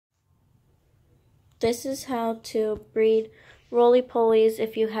This is how to breed roly-polies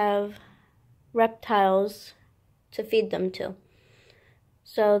if you have reptiles to feed them to.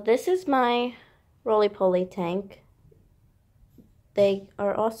 So this is my roly-poly tank. They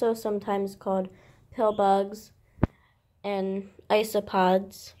are also sometimes called pill bugs and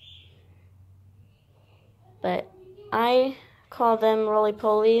isopods, but I call them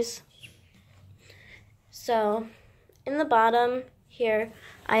roly-polies. So in the bottom here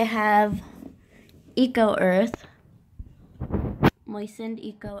I have eco earth, moistened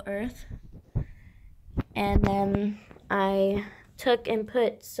eco earth, and then I took and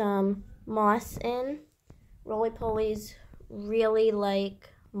put some moss in. Roly-polies really like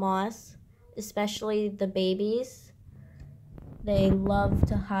moss, especially the babies. They love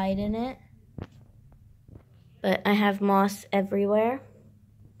to hide in it. But I have moss everywhere.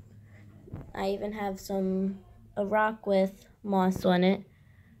 I even have a rock with moss on it.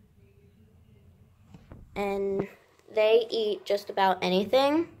 And they eat just about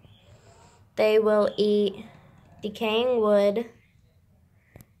anything. They will eat decaying wood,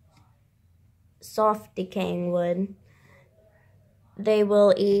 soft decaying wood. They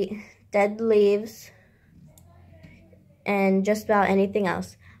will eat dead leaves and just about anything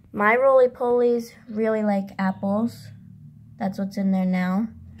else. My roly-polies really like apples. That's what's in there now.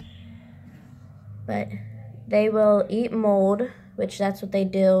 But they will eat mold, which that's what they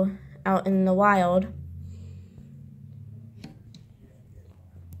do out in the wild.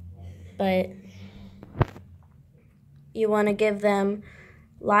 But you want to give them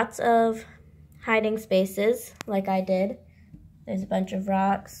lots of hiding spaces, like I did. There's a bunch of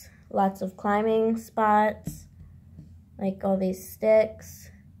rocks, lots of climbing spots, like all these sticks.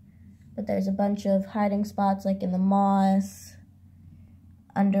 But there's a bunch of hiding spots, like in the moss,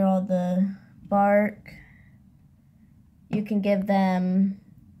 under all the bark. You can give them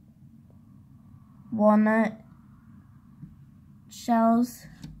walnut shells.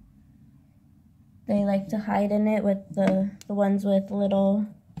 They like to hide in it with the ones with little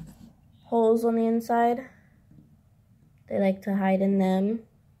holes on the inside. They like to hide in them.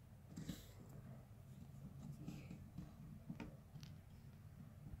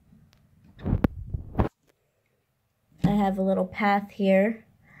 I have a little path here.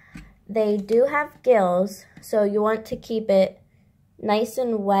 They do have gills, so you want to keep it nice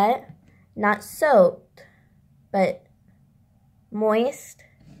and wet, not soaked, but moist.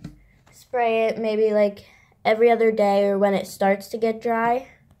 Spray it maybe like every other day or when it starts to get dry.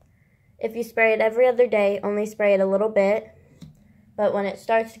 If you spray it every other day, only spray it a little bit. But when it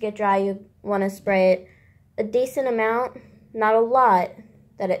starts to get dry, you want to spray it a decent amount, not a lot,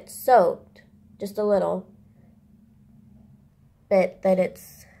 that it's soaked, just a little bit, that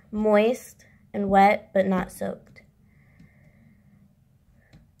it's moist and wet, but not soaked.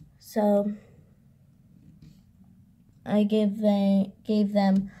 So I gave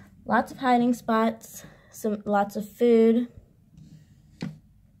them lots of hiding spots, lots of food,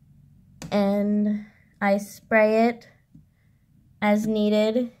 and I spray it as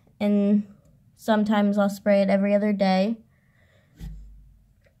needed, and sometimes I'll spray it every other day.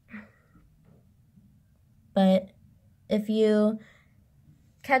 But if you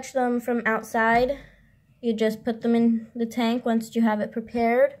catch them from outside, you just put them in the tank once you have it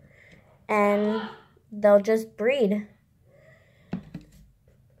prepared, and they'll just breed.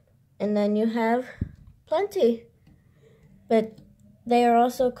 And then you have plenty. But they are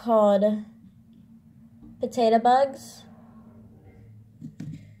also called potato bugs.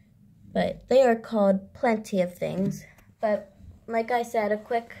 But they are called plenty of things. But like I said, a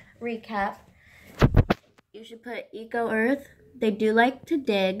quick recap. You should put eco earth. They do like to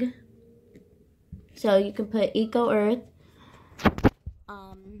dig. So you can put eco earth.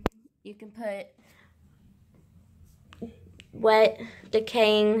 You can put wet,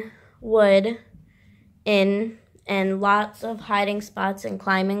 decaying wood in, and lots of hiding spots and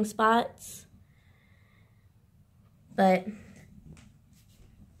climbing spots. But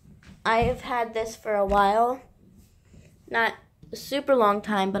I have had this for a while. Not a super long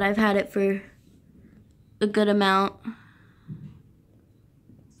time, but I've had it for a good amount.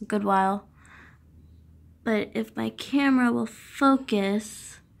 A good while. But if my camera will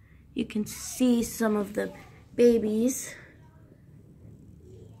focus, you can see some of the babies.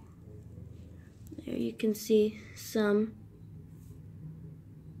 There you can see some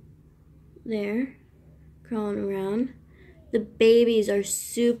there crawling around. The babies are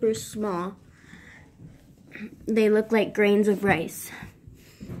super small. They look like grains of rice.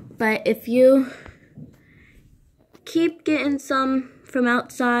 But if you keep getting some from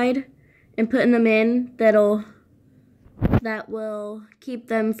outside and putting them in, that will keep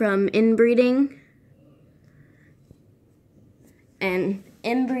them from inbreeding And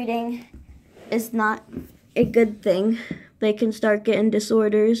inbreeding is not a good thing. They can start getting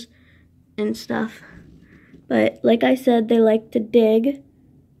disorders and stuff. But like I said, they like to dig.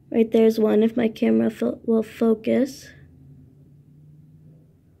 Right there's one, if my camera will focus.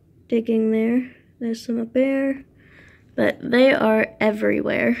 Digging there. There's some up there. But they are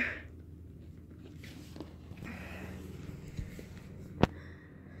everywhere.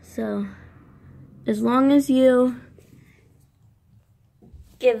 So, as long as you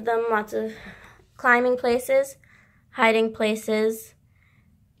give them lots of climbing places, hiding places,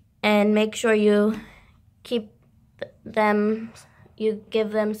 and make sure you keep them, you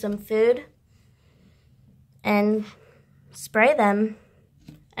give them some food, and spray them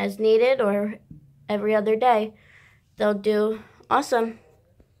as needed or every other day, they'll do awesome.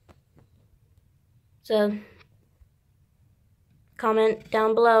 So comment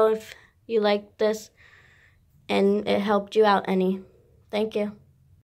down below if you liked this and it helped you out any. Thank you.